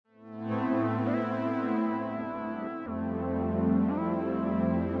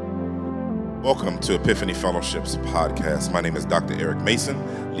Welcome to Epiphany Fellowship's podcast. My name is Dr. Eric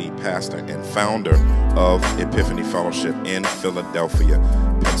Mason, lead pastor and founder of Epiphany Fellowship in Philadelphia,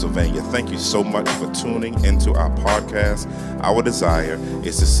 Pennsylvania. Thank you so much for tuning into our podcast. Our desire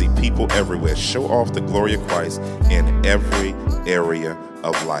is to see people everywhere show off the glory of Christ in every area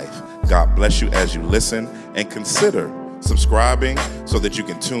of life. God bless you as you listen, and consider subscribing so that you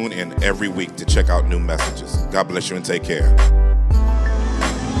can tune in every week to check out new messages. God bless you and take care.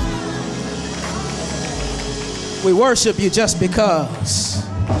 We worship you just because.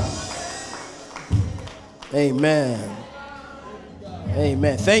 Amen.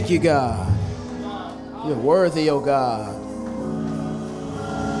 Amen. Thank you, God. You're worthy, oh God.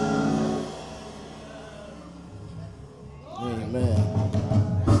 Amen.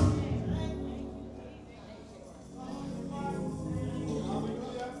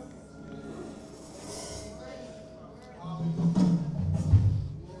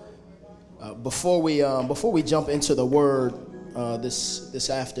 Before we jump into the word this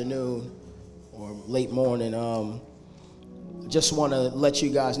afternoon or late morning, just want to let you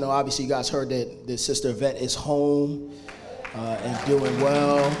guys know. Obviously, you guys heard that the Sister Yvette is home and doing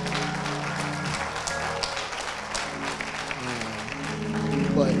well.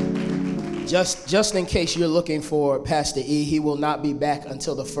 But just in case you're looking for Pastor E, he will not be back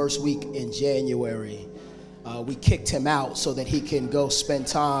until the first week in January. We kicked him out so that he can go spend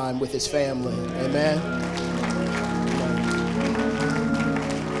time with his family. Amen.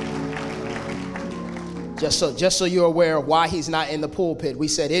 Just so you're aware of why he's not in the pulpit, we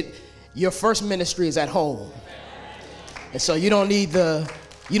said your first ministry is at home. And so you don't need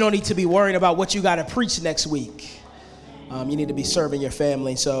to be worrying about what you got to preach next week. You need to be serving your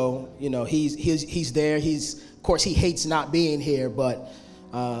family. So, he's there. Of course, he hates not being here, but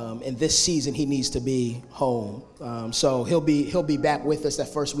in this season, he needs to be home. So he'll be back with us that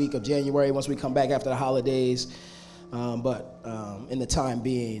first week of January once we come back after the holidays. But in the time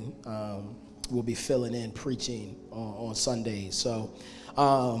being, we'll be filling in preaching on Sundays. So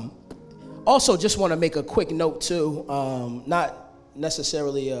also just want to make a quick note too. Not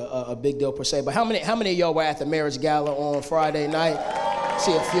necessarily a big deal per se, but how many of y'all were at the marriage gala on Friday night?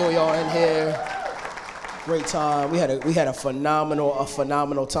 See a few of y'all in here. Great time. We had a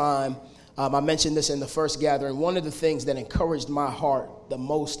phenomenal time. I mentioned this in the first gathering. One of the things that encouraged my heart the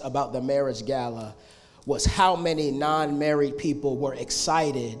most about the marriage gala was how many non-married people were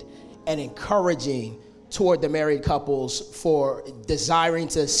excited and encouraging toward the married couples for desiring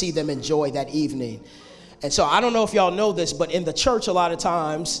to see them enjoy that evening. And so I don't know if y'all know this, but in the church a lot of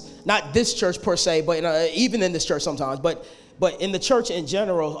times, not this church per se, but even in this church sometimes, but in the church in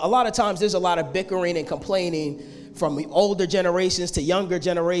general, a lot of times there's a lot of bickering and complaining from the older generations to younger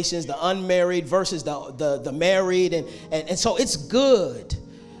generations, the unmarried versus the married. And so it's good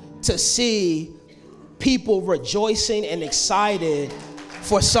to see people rejoicing and excited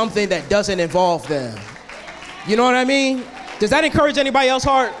for something that doesn't involve them. You know what I mean? Does that encourage anybody else's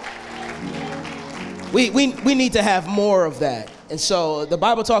heart? We need to have more of that. And so the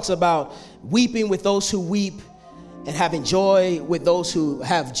Bible talks about weeping with those who weep and having joy with those who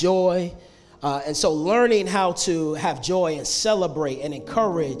have joy. And so learning how to have joy and celebrate and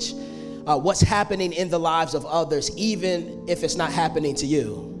encourage what's happening in the lives of others, even if it's not happening to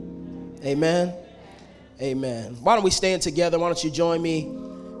you. Amen? Amen. Why don't we stand together? Why don't you join me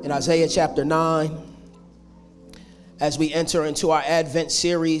in Isaiah chapter 9 as we enter into our Advent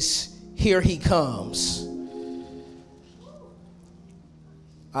series, Here He Comes.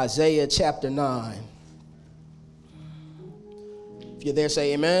 Isaiah chapter 9. If you're there,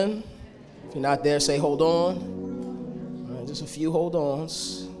 say amen. If you're not there, say hold on. All right, just a few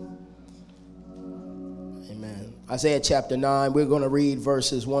hold-ons. Amen. Isaiah chapter 9, we're going to read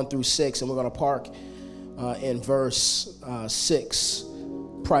verses 1 through 6, and we're going to park in verse 6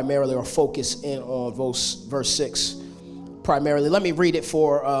 primarily, or focus in on verse 6 primarily. Let me read it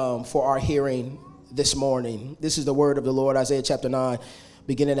for our hearing this morning. This is the word of the Lord, Isaiah chapter 9,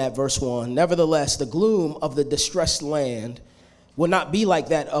 beginning at verse 1. Nevertheless, the gloom of the distressed land will not be like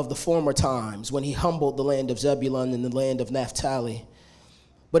that of the former times when he humbled the land of Zebulun and the land of Naphtali.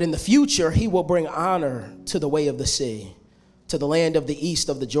 But in the future, he will bring honor to the way of the sea, to the land of the east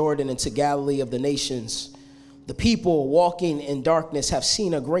of the Jordan, and to Galilee of the nations. The people walking in darkness have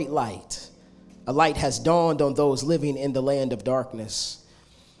seen a great light. A light has dawned on those living in the land of darkness.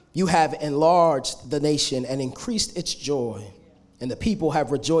 You have enlarged the nation and increased its joy, and the people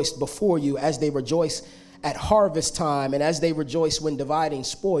have rejoiced before you as they rejoice at harvest time and as they rejoice when dividing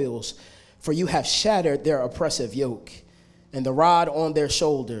spoils, for you have shattered their oppressive yoke and the rod on their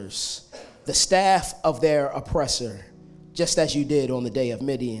shoulders, the staff of their oppressor, just as you did on the day of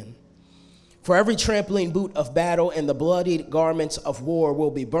Midian. For every trampling boot of battle and the bloodied garments of war will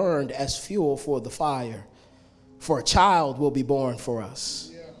be burned as fuel for the fire. For a child will be born for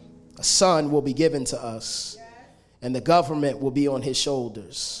us. A son will be given to us, and the government will be on his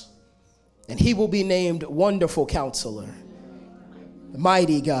shoulders. And he will be named Wonderful Counselor,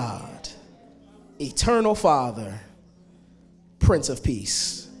 Mighty God, Eternal Father, Prince of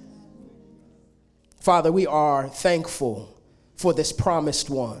Peace. Father, we are thankful for this promised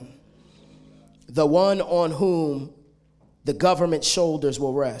one, the one on whom the government's shoulders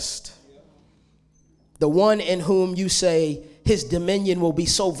will rest, the one in whom you say his dominion will be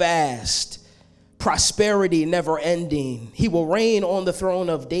so vast, prosperity never ending. He will reign on the throne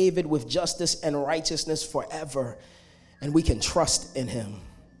of David with justice and righteousness forever, and we can trust in him.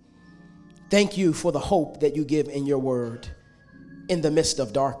 Thank you for the hope that you give in your word in the midst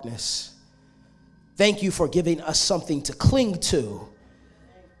of darkness. Thank you for giving us something to cling to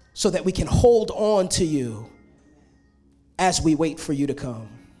so that we can hold on to you as we wait for you to come.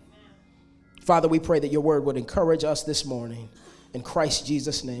 Father, we pray that your word would encourage us this morning. In Christ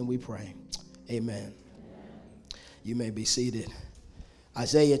Jesus' name we pray. Amen. You may be seated.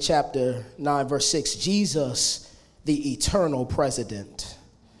 Isaiah chapter 9, verse 6, Jesus, the eternal president.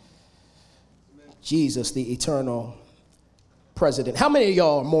 Jesus, the eternal president. How many of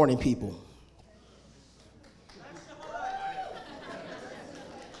y'all are morning people?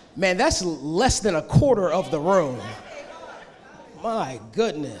 Man, that's less than a quarter of the room. My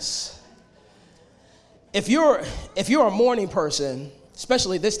goodness. If you're a morning person,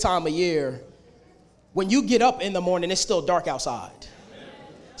 especially this time of year, when you get up in the morning, it's still dark outside.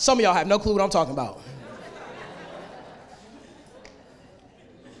 Some of y'all have no clue what I'm talking about.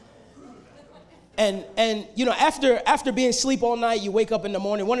 And you know, after being asleep all night, you wake up in the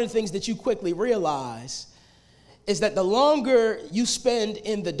morning, one of the things that you quickly realize is that the longer you spend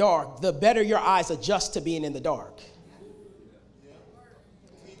in the dark, the better your eyes adjust to being in the dark.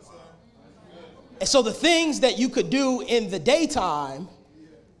 And so the things that you could do in the daytime,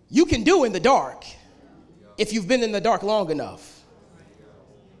 you can do in the dark if you've been in the dark long enough.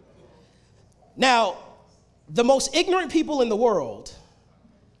 Now, the most ignorant people in the world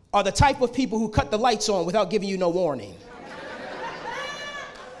are the type of people who cut the lights on without giving you no warning.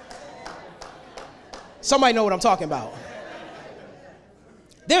 Somebody know what I'm talking about.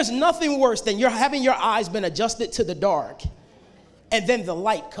 There's nothing worse than having your eyes been adjusted to the dark and then the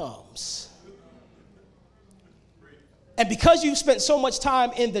light comes. And because you've spent so much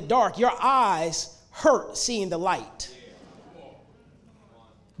time in the dark, your eyes hurt seeing the light.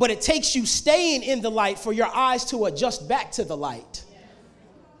 But it takes you staying in the light for your eyes to adjust back to the light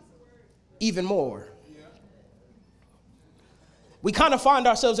even more. We kind of find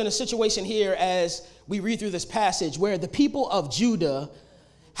ourselves in a situation here as we read through this passage where the people of Judah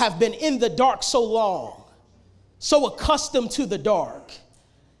have been in the dark so long, so accustomed to the dark,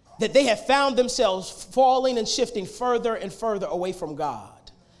 that they have found themselves falling and shifting further and further away from God.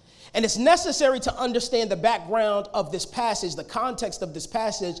 And it's necessary to understand the background of this passage, the context of this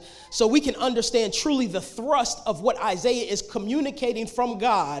passage, so we can understand truly the thrust of what Isaiah is communicating from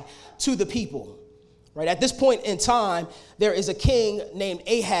God to the people. Right? At this point in time, there is a king named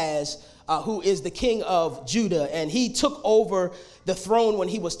Ahaz, who is the king of Judah, and he took over the throne when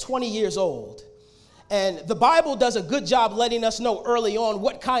he was 20 years old. And the Bible does a good job letting us know early on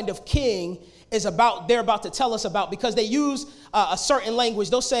what kind of king they're about to tell us about, because they use a certain language.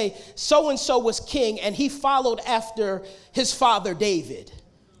 They'll say, so-and-so was king, and he followed after his father David,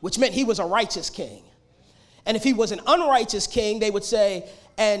 which meant he was a righteous king. And if he was an unrighteous king, they would say,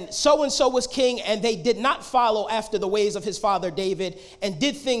 and so was king, and they did not follow after the ways of his father David and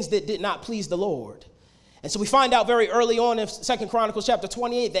did things that did not please the Lord. And so we find out very early on in 2 Chronicles chapter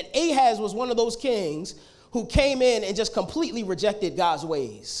 28 that Ahaz was one of those kings who came in and just completely rejected God's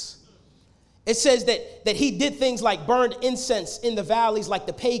ways. It says that he did things like burned incense in the valleys like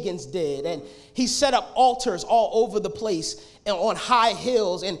the pagans did, and he set up altars all over the place and on high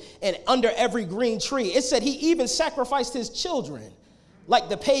hills and under every green tree. It said he even sacrificed his children like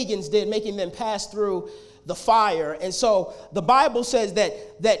the pagans did, making them pass through the fire. And so the Bible says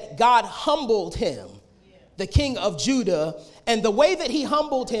that God humbled him, the king of Judah, and the way that he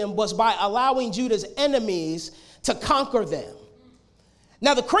humbled him was by allowing Judah's enemies to conquer them.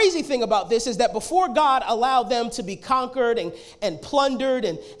 Now, the crazy thing about this is that before God allowed them to be conquered and plundered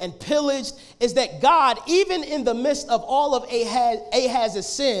and pillaged, is that God, even in the midst of all of Ahaz's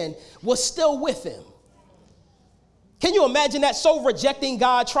sin, was still with him. Can you imagine that? So rejecting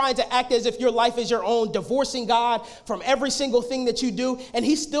God, trying to act as if your life is your own, divorcing God from every single thing that you do, and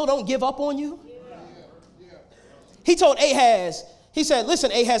he still don't give up on you? He told Ahaz, He said,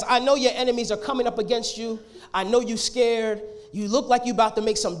 listen, Ahaz, I know your enemies are coming up against you. I know you're scared. You look like you're about to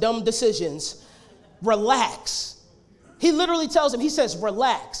make some dumb decisions. Relax. He literally tells him, he says,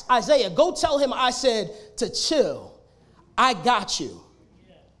 relax. Isaiah, go tell him I said to chill. I got you.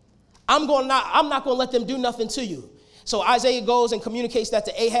 I'm not going to let them do nothing to you. So Isaiah goes and communicates that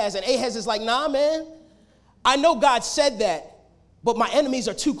to Ahaz, and Ahaz is like, nah, man. I know God said that, but my enemies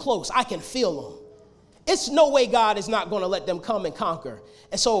are too close. I can feel them. It's no way God is not going to let them come and conquer.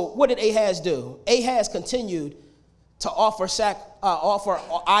 And so what did Ahaz do? Ahaz continued to offer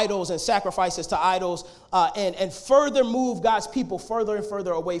idols and sacrifices to idols and further move God's people further and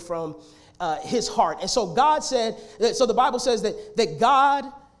further away from his heart. And so God said, so the Bible says that God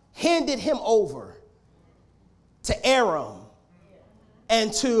handed him over to Aram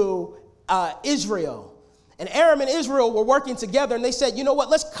and to Israel. And Aram and Israel were working together, and they said, you know what,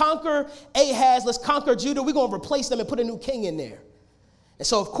 let's conquer Ahaz, let's conquer Judah. We're going to replace them and put a new king in there. And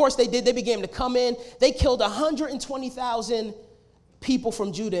so, of course, they did. They began to come in. They killed 120,000 people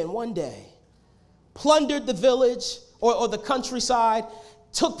from Judah in one day, plundered the village or the countryside,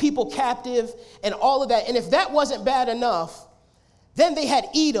 took people captive, and all of that. And if that wasn't bad enough, then they had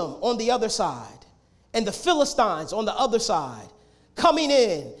Edom on the other side and the Philistines on the other side coming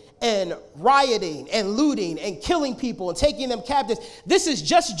in and rioting and looting and killing people and taking them captives. This is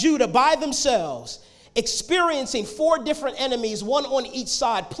just Judah by themselves, experiencing 4 different enemies, one on each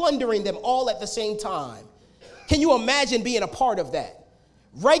side, plundering them all at the same time. Can you imagine being a part of that?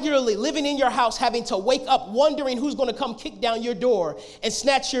 Regularly living in your house, having to wake up wondering who's going to come kick down your door and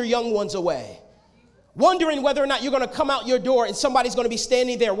snatch your young ones away. Wondering whether or not you're going to come out your door and somebody's going to be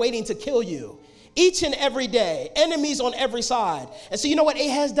standing there waiting to kill you. Each and every day, enemies on every side. And so you know what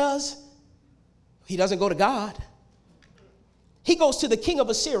Ahaz does? He doesn't go to God. He goes to the king of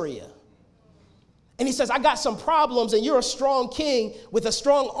Assyria. And he says, I got some problems, and you're a strong king with a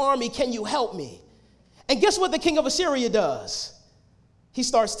strong army. Can you help me? And guess what the king of Assyria does? He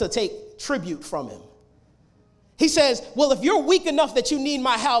starts to take tribute from him. He says, well, if you're weak enough that you need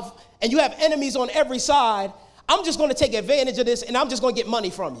my help and you have enemies on every side, I'm just going to take advantage of this, and I'm just going to get money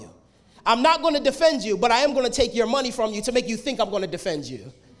from you. I'm not going to defend you, but I am going to take your money from you to make you think I'm going to defend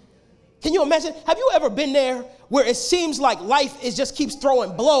you. Can you imagine? Have you ever been there where it seems like life just keeps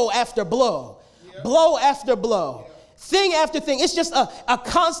throwing blow after blow, blow after blow, thing after thing? It's just a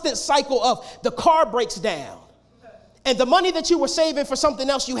constant cycle of the car breaks down, and the money that you were saving for something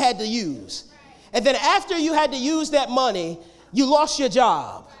else you had to use. And then after you had to use that money, you lost your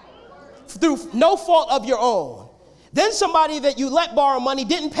job through no fault of your own. Then somebody that you let borrow money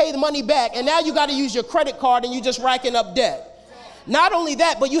didn't pay the money back, and now you got to use your credit card, and you're just racking up debt. Not only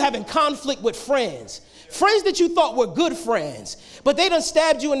that, but you having conflict with friends. Friends that you thought were good friends, but they done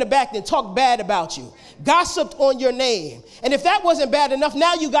stabbed you in the back and talked bad about you, gossiped on your name. And if that wasn't bad enough,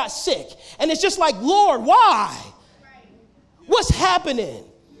 now you got sick. And it's just like, Lord, why? What's happening?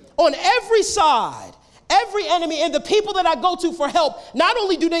 On every side, every enemy, and the people that I go to for help, not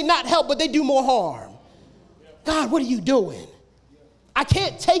only do they not help, but they do more harm. God, what are you doing? I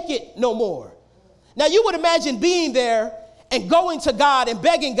can't take it no more. Now, you would imagine being there and going to God and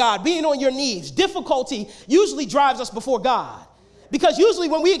begging God, being on your knees. Difficulty usually drives us before God. Because usually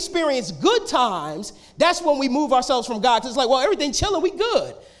when we experience good times, that's when we move ourselves from God. Because it's like, well, everything's chilling, we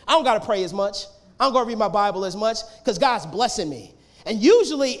good. I don't got to pray as much. I don't got to read my Bible as much because God's blessing me. And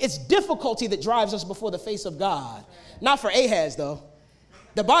usually it's difficulty that drives us before the face of God. Not for Ahaz, though.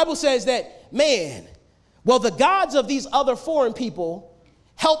 The Bible says that, man, well, the gods of these other foreign people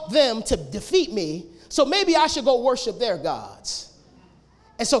helped them to defeat me, so maybe I should go worship their gods.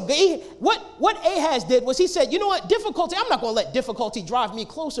 And so what Ahaz did was he said, you know what, difficulty, I'm not going to let difficulty drive me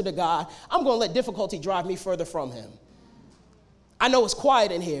closer to God. I'm going to let difficulty drive me further from him. I know it's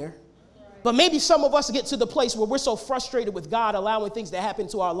quiet in here, but maybe some of us get to the place where we're so frustrated with God allowing things to happen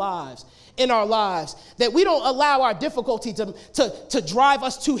to our lives, in our lives, that we don't allow our difficulty to drive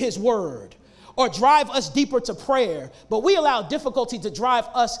us to his word or drive us deeper to prayer, but we allow difficulty to drive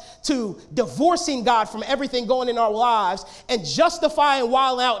us to divorcing God from everything going in our lives and justifying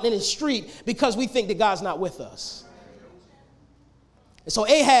wild out in the street because we think that God's not with us. And so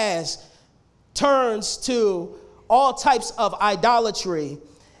Ahaz turns to all types of idolatry,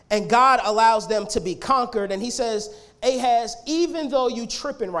 and God allows them to be conquered. And he says, Ahaz, even though you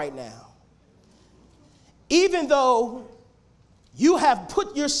tripping right now, even though you have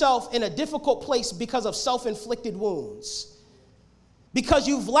put yourself in a difficult place because of self-inflicted wounds, because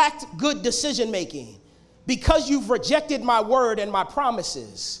you've lacked good decision-making, because you've rejected my word and my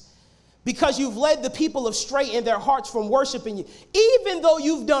promises, because you've led the people astray in their hearts from worshiping you. Even though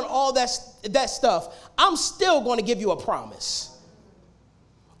you've done all that stuff, I'm still going to give you a promise.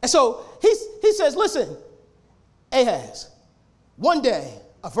 And so he says, listen, Ahaz, one day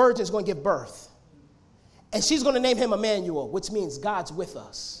a virgin is going to give birth. And she's going to name him Emmanuel, which means God's with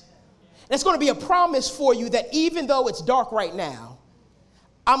us. And it's going to be a promise for you that even though it's dark right now,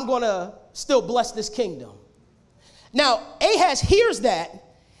 I'm going to still bless this kingdom. Now, Ahaz hears that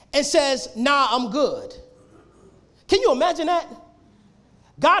and says, nah, I'm good. Can you imagine that?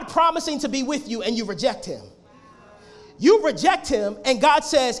 God promising to be with you and you reject him. You reject him and God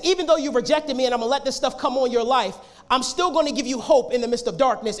says, even though you rejected me and I'm going to let this stuff come on your life, I'm still going to give you hope in the midst of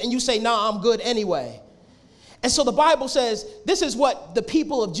darkness. And you say, nah, I'm good anyway. And so the Bible says this is what the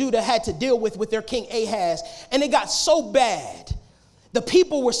people of Judah had to deal with their king Ahaz. And it got so bad. The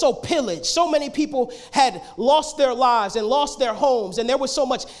people were so pillaged. So many people had lost their lives and lost their homes. And there was so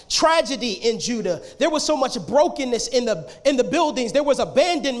much tragedy in Judah. There was so much brokenness in the buildings. There was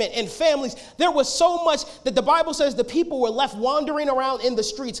abandonment in families. There was so much that the Bible says the people were left wandering around in the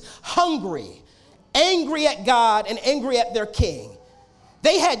streets, hungry, angry at God and angry at their king.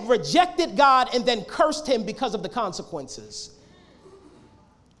 They had rejected God and then cursed him because of the consequences.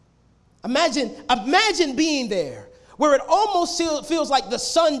 Imagine being there where it almost feels like the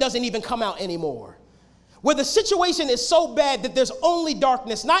sun doesn't even come out anymore. Where the situation is so bad that there's only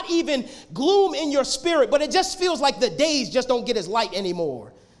darkness, not even gloom in your spirit, but it just feels like the days just don't get as light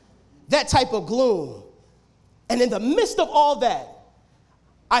anymore. That type of gloom. And in the midst of all that,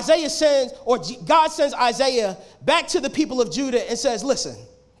 God sends Isaiah back to the people of Judah and says, listen,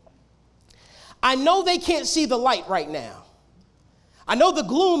 I know they can't see the light right now. I know the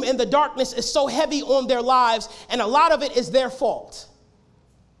gloom and the darkness is so heavy on their lives, and a lot of it is their fault.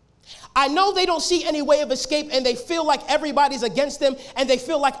 I know they don't see any way of escape, and they feel like everybody's against them, and they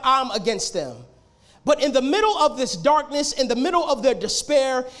feel like I'm against them. But in the middle of this darkness, in the middle of their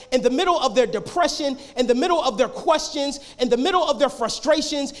despair, in the middle of their depression, in the middle of their questions, in the middle of their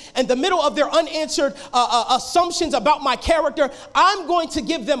frustrations, in the middle of their unanswered assumptions about my character, I'm going to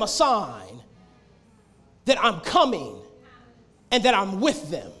give them a sign that I'm coming and that I'm with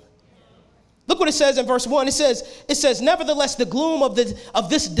them. Look what it says in verse 1. It says, nevertheless, the gloom of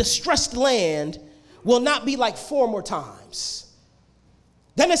this distressed land will not be like former times.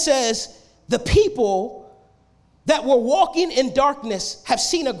 Then it says, the people that were walking in darkness have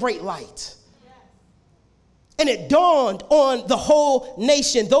seen a great light. And it dawned on the whole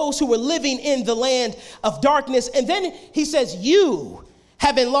nation, those who were living in the land of darkness. And then he says, you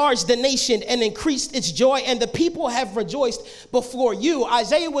have enlarged the nation and increased its joy, and the people have rejoiced before you.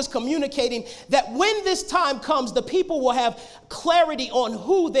 Isaiah was communicating that when this time comes, the people will have clarity on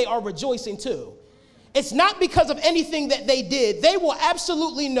who they are rejoicing to. It's not because of anything that they did. They will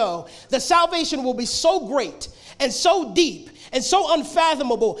absolutely know the salvation will be so great and so deep and so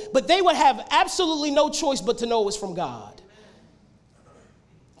unfathomable, but they would have absolutely no choice but to know it was from God.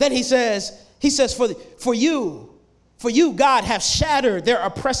 Then he says, for you, God, have shattered their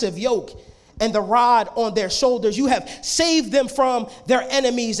oppressive yoke and the rod on their shoulders. You have saved them from their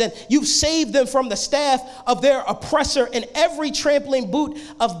enemies, and you've saved them from the staff of their oppressor, and every trampling boot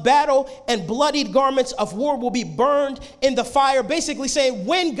of battle and bloodied garments of war will be burned in the fire. Basically saying,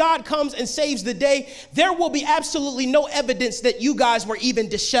 when God comes and saves the day, there will be absolutely no evidence that you guys were even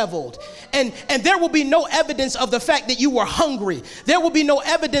disheveled. And there will be no evidence of the fact that you were hungry. There will be no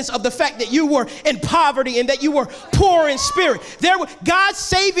evidence of the fact that you were in poverty and that you were poor in spirit. God's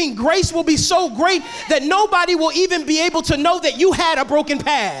saving grace will be so great that nobody will even be able to know that you had a broken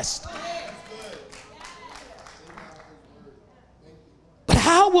past. But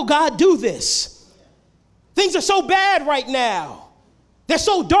how will God do this? Things are so bad right now. They're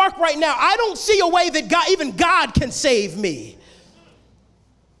so dark right now. I don't see a way that even God can save me.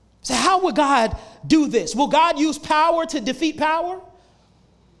 So how will God do this? Will God use power to defeat power?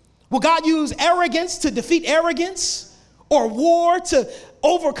 Will God use arrogance to defeat arrogance? Or war to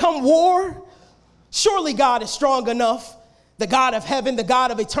overcome war? Surely God is strong enough, the God of heaven, the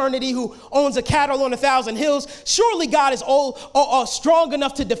God of eternity, who owns a cattle on 1,000 hills. Surely God is strong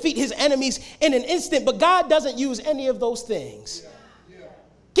enough to defeat his enemies in an instant, but God doesn't use any of those things.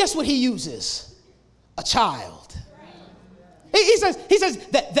 Guess what he uses? A child. He says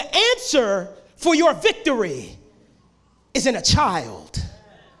that the answer for your victory is in a child.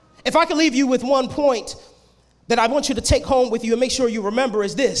 If I could leave you with one point that I want you to take home with you and make sure you remember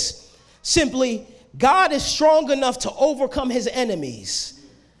is this. Simply, God is strong enough to overcome his enemies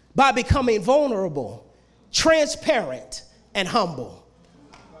by becoming vulnerable, transparent, and humble.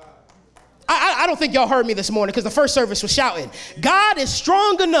 I don't think y'all heard me this morning because the first service was shouting. God is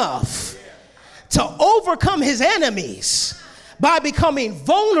strong enough to overcome his enemies by becoming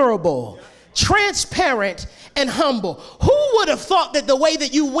vulnerable, transparent, and humble. Who would have thought that the way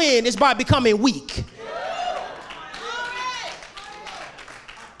that you win is by becoming weak?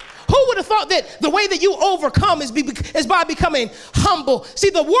 Who would have thought that the way that you overcome is by becoming humble? See,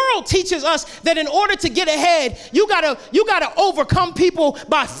 the world teaches us that in order to get ahead, you gotta overcome people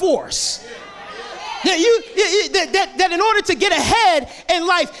by force. That in order to get ahead in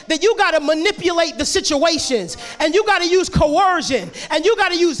life, that you got to manipulate the situations, and you got to use coercion, and you got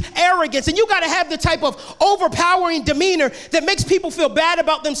to use arrogance, and you got to have the type of overpowering demeanor that makes people feel bad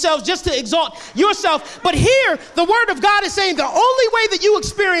about themselves just to exalt yourself. But here, the word of God is saying the only way that you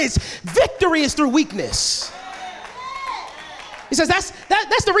experience victory is through weakness. He says that's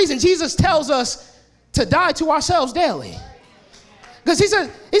the reason Jesus tells us to die to ourselves daily. Because he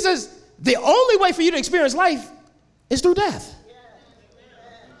says, the only way for you to experience life is through death.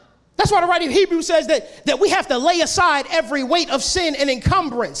 That's why the writer of Hebrews says that we have to lay aside every weight of sin and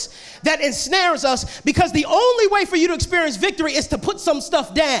encumbrance that ensnares us, because the only way for you to experience victory is to put some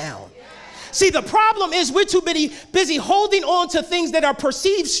stuff down. See, the problem is we're too busy holding on to things that are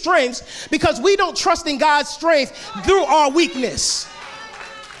perceived strengths because we don't trust in God's strength through our weakness.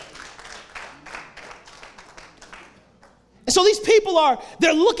 And so these people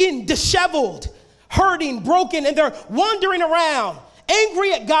they're looking disheveled, hurting, broken, and they're wandering around,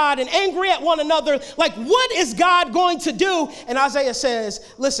 angry at God and angry at one another. Like, what is God going to do? And Isaiah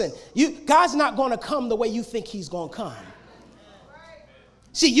says, listen, God's not going to come the way you think he's going to come.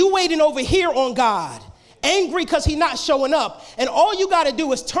 See, you waiting over here on God, angry because he's not showing up. And all you got to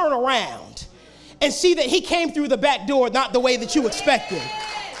do is turn around and see that he came through the back door, not the way that you expected.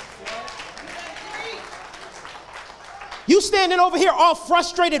 You standing over here all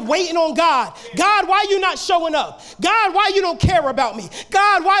frustrated, waiting on God. God, why you not showing up? God, why you don't care about me?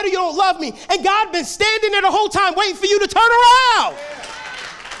 God, why do you don't love me? And God been standing there the whole time waiting for you to turn around.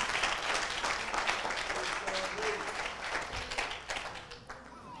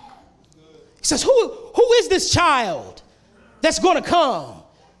 He says, who is this child that's going to come?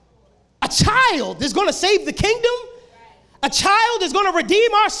 A child that's going to save the kingdom? A child that's going to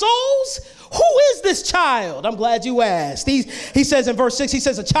redeem our souls? Who is this child? I'm glad you asked. He says in verse 6, he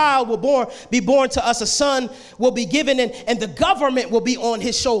says, a child will be born to us, a son will be given, and the government will be on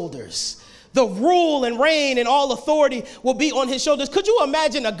his shoulders. The rule and reign and all authority will be on his shoulders. Could you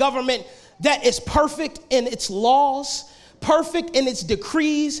imagine a government that is perfect in its laws, perfect in its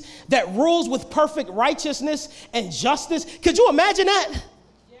decrees, that rules with perfect righteousness and justice? Could you imagine that?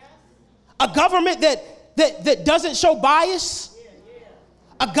 A government that doesn't show bias?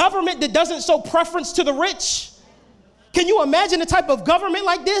 A government that doesn't show preference to the rich? Can you imagine the type of government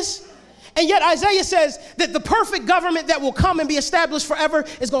like this? And yet Isaiah says that the perfect government that will come and be established forever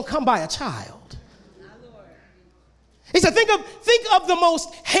is going to come by a child. He said, think of the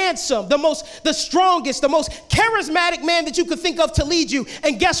most handsome, the strongest, the most charismatic man that you could think of to lead you.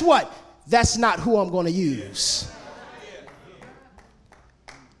 And guess what? That's not who I'm going to use.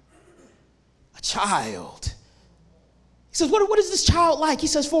 A child. He says, what is this child like? He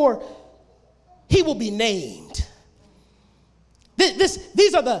says, for he will be named.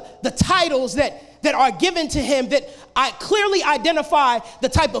 These are the titles that are given to him that I clearly identify the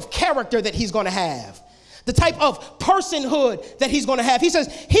type of character that he's going to have, the type of personhood that he's going to have. He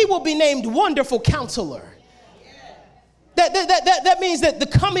says, he will be named Wonderful Counselor. That means that the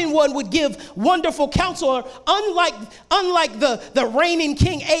coming one would give wonderful counselor, unlike the reigning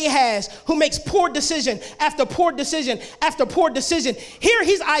king Ahaz, who makes poor decision after poor decision after poor decision. Here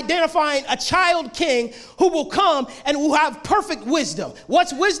he's identifying a child king who will come and will have perfect wisdom.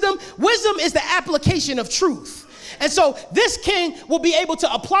 What's wisdom? Wisdom is the application of truth. And so this king will be able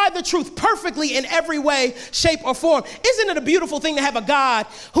to apply the truth perfectly in every way, shape, or form. Isn't it a beautiful thing to have a God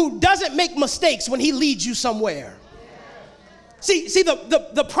who doesn't make mistakes when he leads you somewhere? See,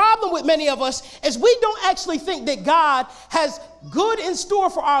 the problem with many of us is we don't actually think that God has good in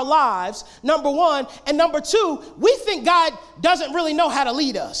store for our lives, number one. And number two, we think God doesn't really know how to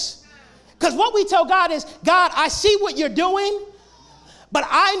lead us. Because what we tell God is, God, I see what you're doing, but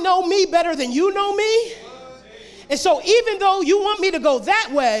I know me better than you know me. And so even though you want me to go that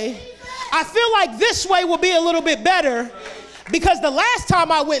way, I feel like this way will be a little bit better, because the last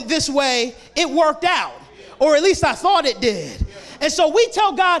time I went this way, it worked out. Or at least I thought it did. And so we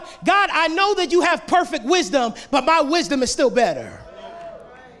tell God, God, I know that you have perfect wisdom, but my wisdom is still better.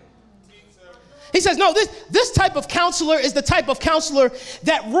 He says, no, this type of counselor is the type of counselor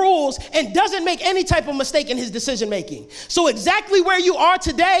that rules and doesn't make any type of mistake in his decision making. So exactly where you are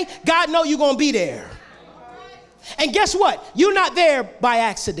today, God knows you're going to be there. And guess what? You're not there by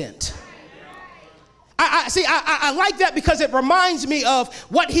accident. I like that because it reminds me of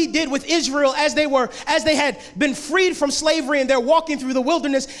what he did with Israel as they had been freed from slavery and they're walking through the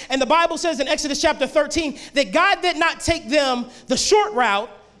wilderness. And the Bible says in Exodus chapter 13 that God did not take them the short route,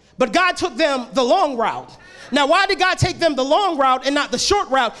 but God took them the long route. Now, why did God take them the long route and not the short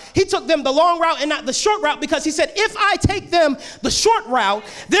route? He took them the long route and not the short route because he said, if I take them the short route,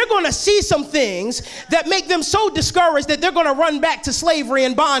 they're going to see some things that make them so discouraged that they're going to run back to slavery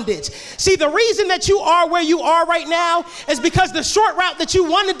and bondage. See, the reason that you are where you are right now is because the short route that you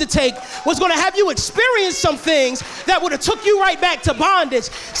wanted to take was going to have you experience some things that would have took you right back to bondage.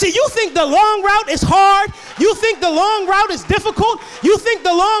 See, you think the long route is hard. You think the long route is difficult. You think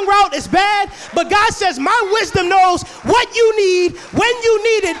the long route is bad. But God says, my wisdom knows what you need, when you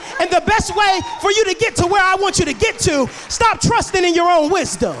need it, and the best way for you to get to where I want you to get to. Stop trusting in your own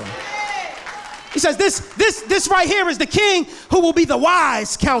wisdom. He says this right here is the king who will be the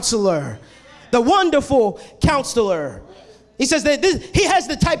wise counselor, the wonderful counselor. He says that he has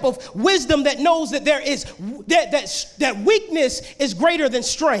the type of wisdom that knows that there is that weakness is greater than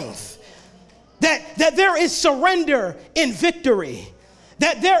strength, that there is surrender in victory,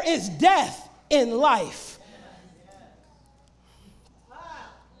 that there is death in life.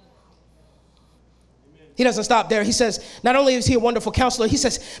 He doesn't stop there. He says, not only is he a wonderful counselor, he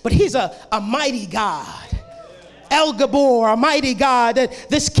says, but he's a mighty God. El Gabor, a mighty God. That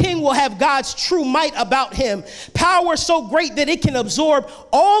this king will have God's true might about him. Power so great that it can absorb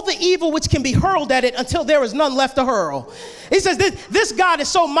all the evil which can be hurled at it until there is none left to hurl. He says this God is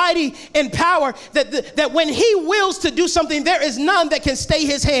so mighty in power that when he wills to do something, there is none that can stay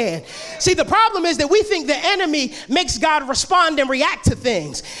his hand. See, the problem is that we think the enemy makes God respond and react to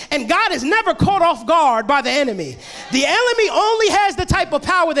things. And God is never caught off guard by the enemy. The enemy only has the type of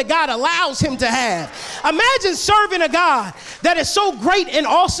power that God allows him to have. Imagine serving a God that is so great and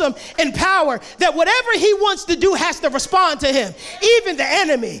awesome in power that whatever he wants to do has to respond to him, even the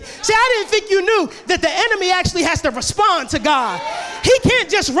enemy. See, I didn't think you knew that the enemy actually has to respond to God. He can't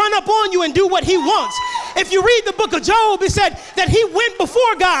just run up on you and do what he wants. If you read the book of Job, it said that he went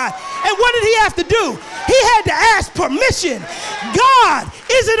before God. And what did he have to do? He had to ask permission. God,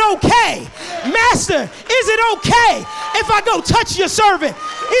 is it okay? Master, is it okay if I go touch your servant?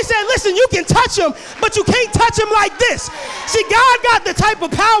 He said, listen, you can touch him, but you can't touch him like this. See, God got the type of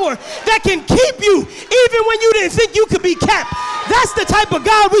power that can keep you even when you didn't think you could be kept. That's the type of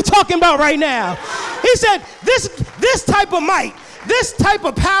God we're talking about right now. He said, this type of might, this type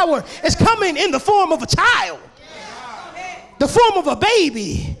of power is coming in the form of a child, the form of a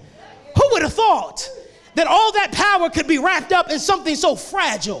baby. Who would have thought that all that power could be wrapped up in something so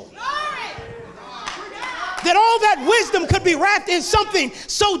fragile? That all that wisdom could be wrapped in something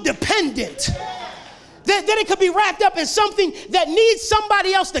so dependent. That it could be wrapped up in something that needs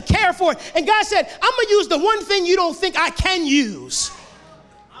somebody else to care for it. And God said, I'm going to use the one thing you don't think I can use.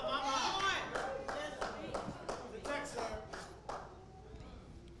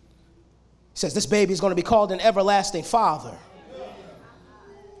 He says this baby is going to be called an everlasting Father.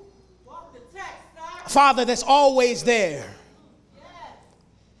 A Father that's always there.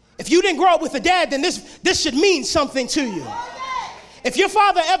 If you didn't grow up with a dad, then this should mean something to you. If your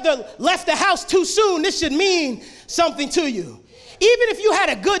father ever left the house too soon, this should mean something to you. Even if you had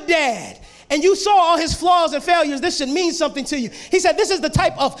a good dad and you saw all his flaws and failures, this should mean something to you. He said this is the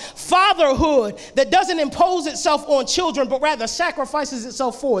type of fatherhood that doesn't impose itself on children, but rather sacrifices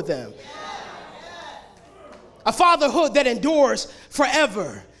itself for them. A fatherhood that endures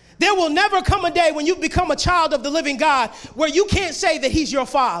forever. There will never come a day when you become a child of the living God where you can't say that he's your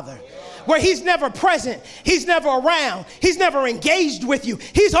father, where he's never present, he's never around, he's never engaged with you.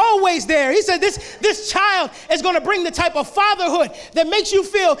 He's always there. He said this child is going to bring the type of fatherhood that makes you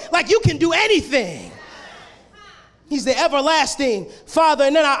feel like you can do anything. He's the everlasting Father.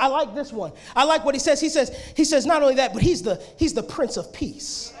 And then I like this one. I like what he says. He says not only that, but he's the Prince of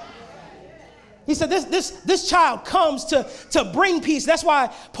Peace. He said this child comes to bring peace. That's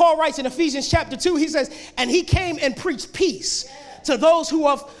why Paul writes in Ephesians chapter 2, he says, and he came and preached peace to those who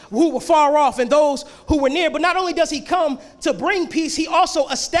were far off and those who were near. But not only does he come to bring peace, he also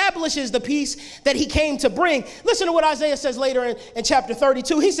establishes the peace that he came to bring. Listen to what Isaiah says later in chapter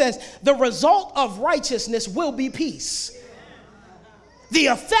 32. He says, the result of righteousness will be peace. The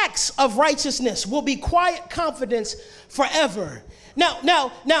effects of righteousness will be quiet confidence forever.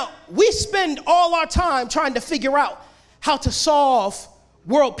 Now, we spend all our time trying to figure out how to solve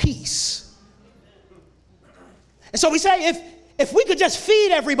world peace. And so we say, if we could just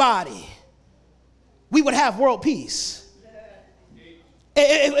feed everybody, we would have world peace.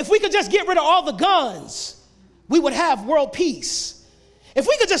 If we could just get rid of all the guns, we would have world peace. If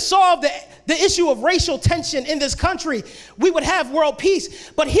we could just solve the issue of racial tension in this country, we would have world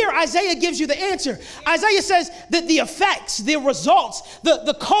peace. But here Isaiah gives you the answer. Isaiah says that the effects, the results,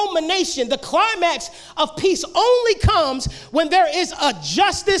 the culmination, the climax of peace only comes when there is a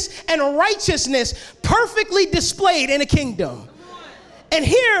justice and a righteousness perfectly displayed in a kingdom. And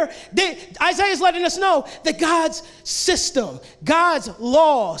here, Isaiah is letting us know that God's system, God's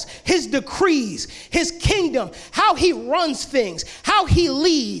laws, his decrees, his kingdom, how he runs things, how he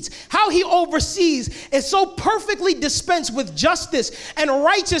leads, how he oversees is so perfectly dispensed with justice and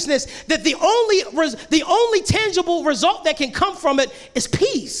righteousness that the only tangible result that can come from it is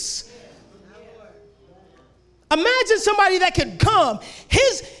peace. Imagine somebody that could come.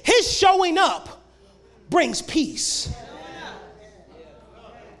 His showing up brings peace.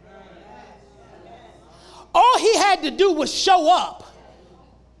 All he had to do was show up,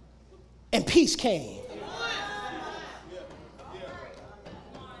 and peace came.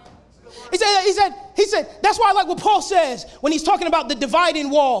 He said, that's why I like what Paul says when he's talking about the dividing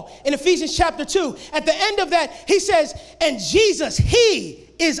wall in Ephesians chapter 2. At the end of that, he says, and Jesus, he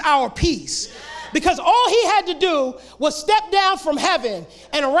is our peace. Because all he had to do was step down from heaven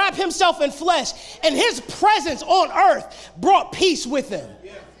and wrap himself in flesh, and his presence on earth brought peace with him.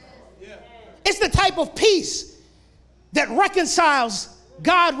 It's the type of peace that reconciles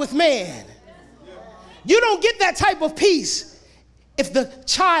God with man. You don't get that type of peace if the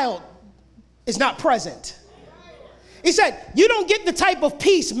child is not present. He said, you don't get the type of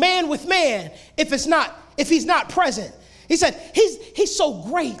peace man with man if he's not present. He said, he's so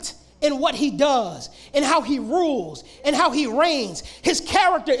great in what he does and how he rules and how he reigns. His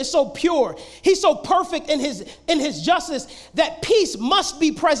character is so pure. He's so perfect in his justice that peace must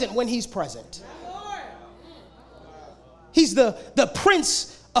be present when he's present. He's the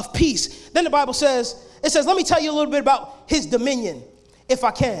Prince of Peace. Then the Bible says, let me tell you a little bit about his dominion, if I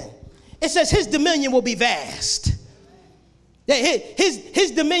can. It says his dominion will be vast.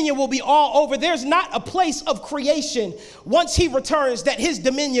 His dominion will be all over. There's not a place of creation once he returns that his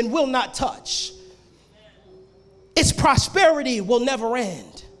dominion will not touch. Its prosperity will never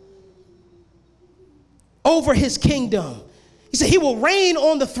end. Over his kingdom. He said he will reign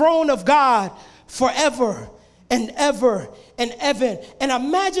on the throne of God forever and ever and ever. And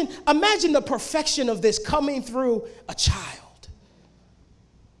imagine the perfection of this coming through a child.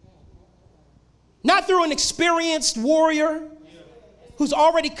 Not through an experienced warrior who's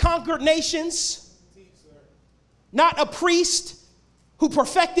already conquered nations, not a priest who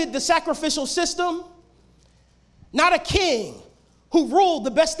perfected the sacrificial system, not a king who ruled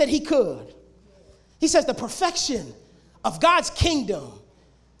the best that he could. He says the perfection of God's kingdom,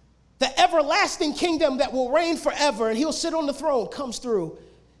 the everlasting kingdom that will reign forever, and he'll sit on the throne, comes through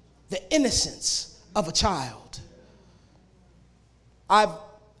the innocence of a child.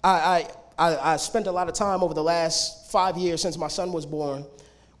 I spent a lot of time over the last 5 years since my son was born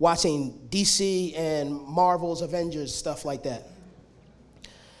watching DC and Marvel's Avengers, stuff like that.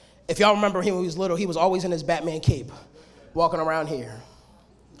 If y'all remember him when he was little, he was always in his Batman cape, walking around here.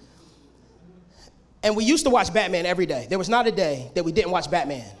 And we used to watch Batman every day. There was not a day that we didn't watch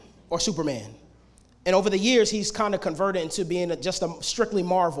Batman or Superman. And over the years, he's kind of converted into being just a strictly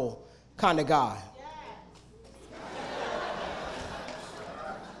Marvel kind of guy.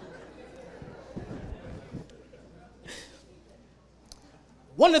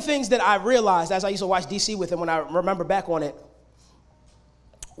 One of the things that I realized as I used to watch DC with him, when I remember back on it,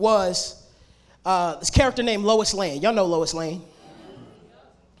 was this character named Lois Lane. Y'all know Lois Lane.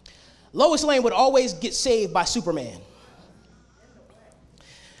 Lois Lane would always get saved by Superman.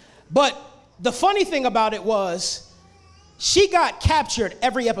 But the funny thing about it was she got captured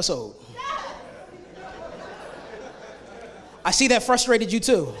every episode. I see that frustrated you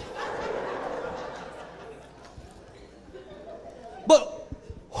too. But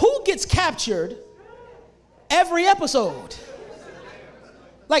who gets captured every episode?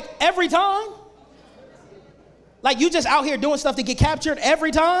 Like every time? Like you just out here doing stuff to get captured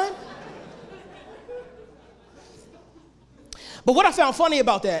every time? But what I found funny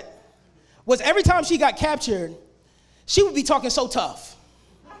about that was every time she got captured, she would be talking so tough.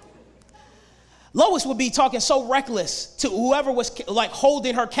 Lois would be talking so reckless to whoever was like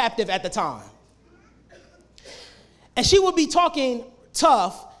holding her captive at the time. And she would be talking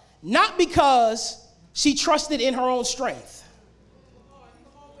tough, not because she trusted in her own strength.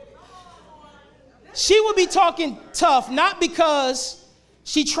 She would be talking tough, not because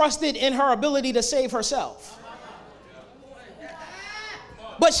she trusted in her ability to save herself.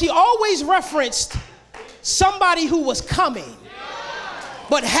 But she always referenced somebody who was coming,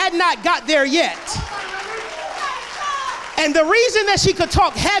 but had not got there yet. And the reason that she could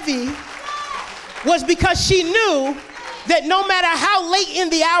talk heavy was because she knew that no matter how late in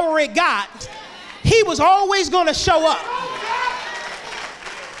the hour it got, he was always going to show up.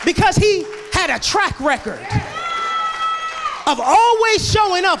 Because he had a track record of always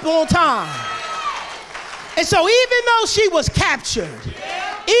showing up on time. And so even though she was captured,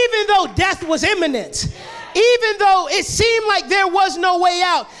 even though death was imminent, even though it seemed like there was no way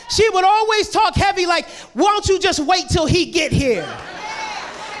out, she would always talk heavy like, won't you just wait till he get here?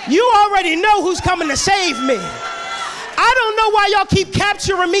 You already know who's coming to save me. I don't know why y'all keep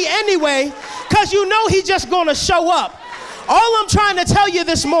capturing me anyway, because you know he's just going to show up. All I'm trying to tell you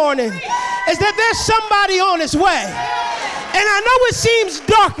this morning is that there's somebody on his way. And I know it seems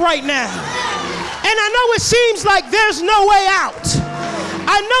dark right now. And I know it seems like there's no way out.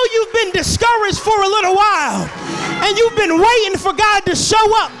 I know you've been discouraged for a little while. And you've been waiting for God to show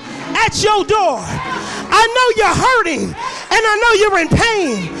up at your door. I know you're hurting. And I know you're in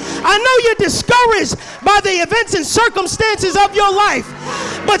pain. I know you're discouraged by the events and circumstances of your life.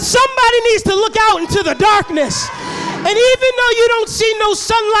 But somebody needs to look out into the darkness. And even though you don't see no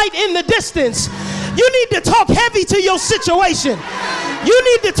sunlight in the distance, you need to talk heavy to your situation. You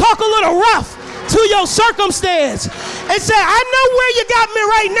need to talk a little rough to your circumstance and say, I know where you got me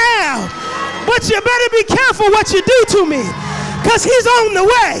right now, but you better be careful what you do to me, because he's on the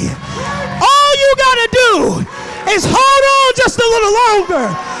way. All you got to do is hold on just a little longer.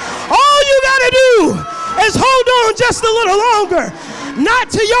 All you got to do is hold on just a little longer.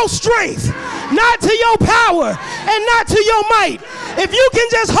 Not to your strength, not to your power, and not to your might. If you can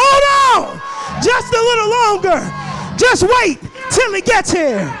just hold on just a little longer, just wait till he gets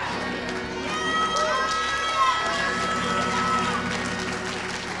here.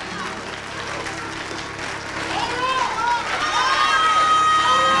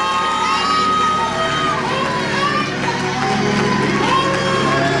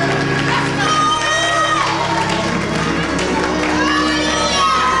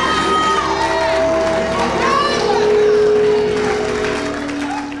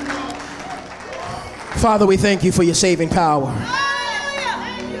 Father, we thank you for your saving power.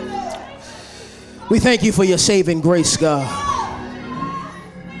 We thank you for your saving grace, God.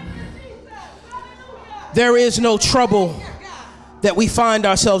 There is no trouble that we find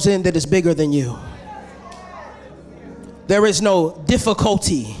ourselves in that is bigger than you. There is no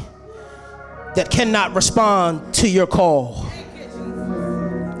difficulty that cannot respond to your call.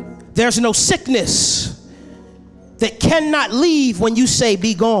 There's no sickness that cannot leave when you say,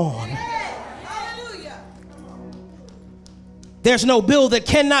 be gone. There's no bill that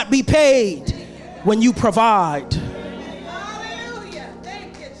cannot be paid when you provide. Hallelujah.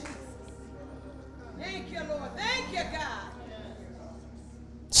 Thank you, Jesus. Thank you, Lord. Thank you, God.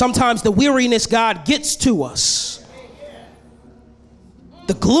 Sometimes the weariness, God, gets to us.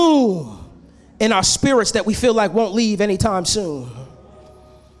 The gloom in our spirits that we feel like won't leave anytime soon.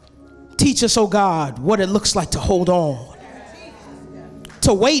 Teach us, oh God, what it looks like to hold on.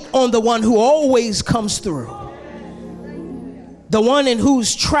 To wait on the one who always comes through. The one in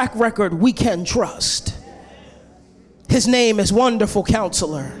whose track record we can trust. His name is Wonderful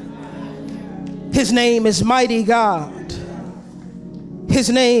Counselor. His name is Mighty God. His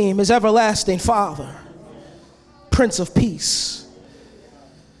name is Everlasting Father, Prince of Peace.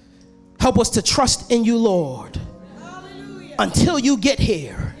 Help us to trust in you, Lord, until you get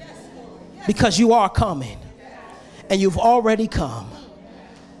here, because you are coming and you've already come.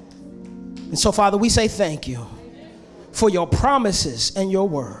 And so, Father, we say thank you for your promises and your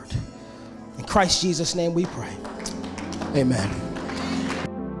word. In Christ Jesus' name we pray. Amen.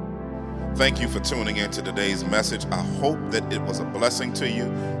 Thank you for tuning in to today's message. I hope that it was a blessing to you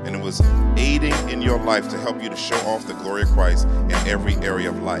and it was aiding in your life to help you to show off the glory of Christ in every area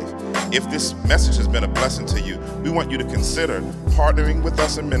of life. If this message has been a blessing to you, we want you to consider partnering with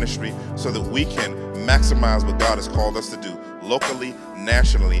us in ministry so that we can maximize what God has called us to do locally,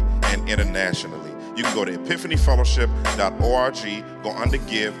 nationally, and internationally. You can go to epiphanyfellowship.org, go under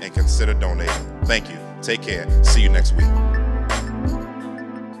give, and consider donating. Thank you. Take care. See you next week.